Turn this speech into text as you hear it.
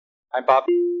I'm Bob.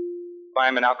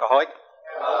 I'm an alcoholic.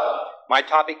 My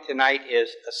topic tonight is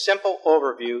a simple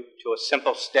overview to a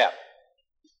simple step.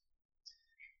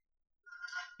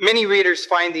 Many readers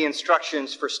find the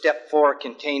instructions for Step 4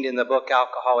 contained in the book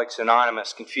Alcoholics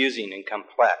Anonymous confusing and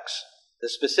complex. The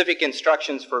specific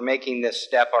instructions for making this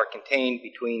step are contained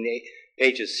between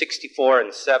pages 64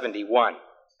 and 71.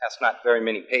 That's not very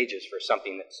many pages for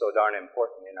something that's so darn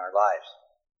important in our lives.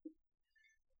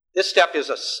 This step is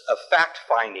a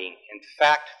fact-finding and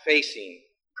fact-facing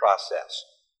process.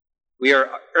 We are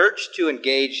urged to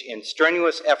engage in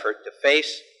strenuous effort to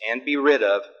face and be rid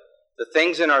of the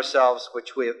things in ourselves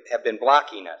which have been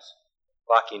blocking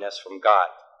us from God.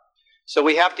 So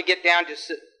we have to get down to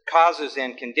causes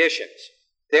and conditions.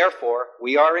 Therefore,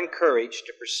 we are encouraged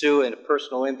to pursue a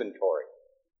personal inventory.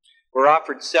 We're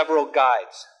offered several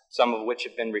guides, some of which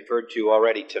have been referred to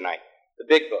already tonight. The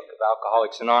big book of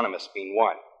Alcoholics Anonymous being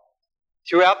one.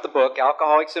 Throughout the book,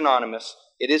 Alcoholics Anonymous,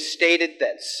 it is stated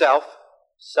that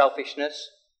selfishness,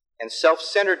 and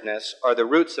self-centeredness are the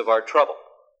roots of our trouble.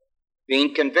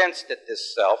 Being convinced that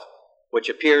this self, which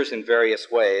appears in various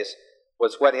ways,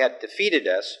 was what had defeated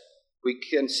us, we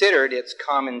considered its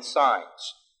common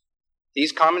signs.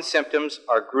 These common symptoms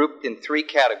are grouped in three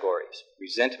categories: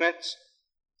 resentments,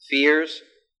 fears,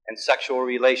 and sexual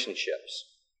relationships.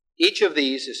 Each of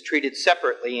these is treated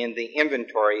separately in the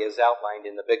inventory as outlined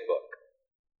in the big book.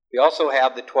 We also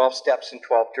have the 12 steps and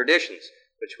 12 traditions,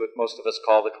 which most of us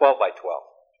call the 12 by 12.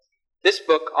 This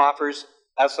book offers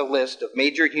us a list of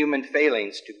major human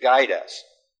failings to guide us.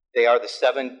 They are the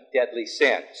 7 deadly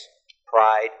sins: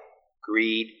 pride,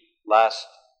 greed, lust,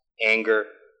 anger,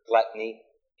 gluttony,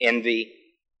 envy,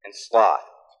 and sloth.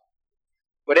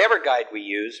 Whatever guide we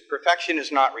use, perfection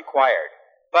is not required,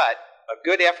 but a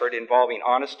good effort involving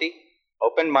honesty,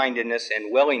 open-mindedness,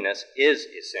 and willingness is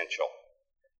essential.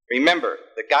 Remember,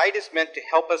 the guide is meant to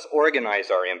help us organize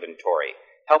our inventory,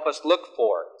 help us look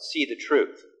for and see the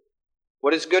truth.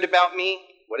 What is good about me?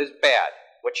 What is bad?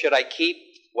 What should I keep?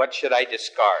 What should I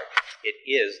discard? It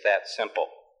is that simple.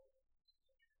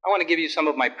 I want to give you some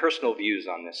of my personal views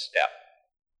on this step.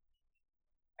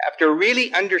 After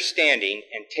really understanding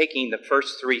and taking the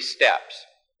first 3 steps,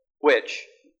 which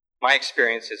my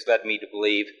experience has led me to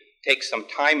believe takes some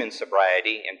time in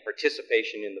sobriety and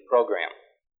participation in the program,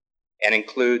 and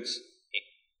includes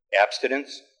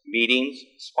abstinence, meetings,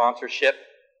 sponsorship,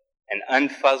 and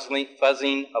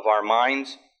unfuzzing of our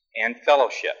minds and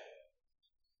fellowship.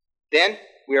 Then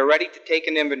we are ready to take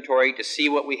an inventory to see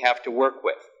what we have to work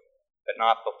with, but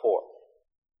not before.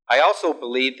 I also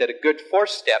believe that a good 4th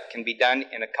step can be done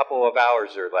in a couple of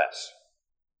hours or less,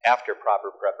 after proper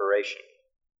preparation.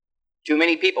 Too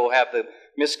many people have the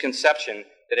misconception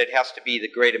that it has to be the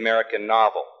great American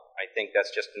novel. I think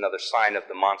that's just another sign of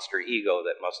the monster ego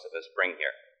that most of us bring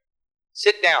here.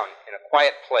 Sit down in a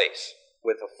quiet place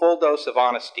with a full dose of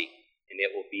honesty, and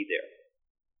it will be there.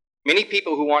 Many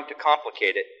people who want to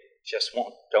complicate it just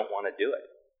don't want to do it.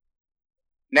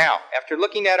 Now, after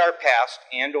looking at our past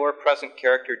and or present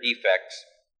character defects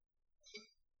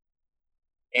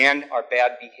and our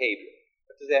bad behavior,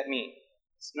 what does that mean?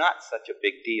 It's not such a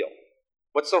big deal.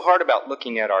 What's so hard about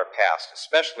looking at our past,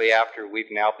 especially after we've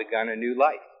now begun a new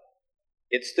life?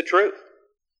 It's the truth.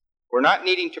 We're not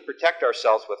needing to protect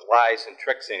ourselves with lies and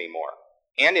tricks anymore.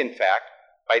 And in fact,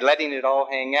 by letting it all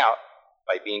hang out,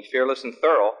 by being fearless and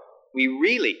thorough, we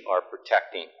really are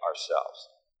protecting ourselves.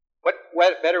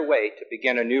 What better way to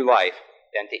begin a new life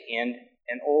than to end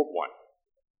an old one?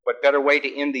 What better way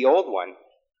to end the old one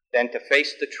than to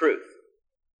face the truth?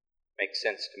 Makes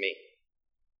sense to me.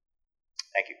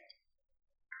 Thank you.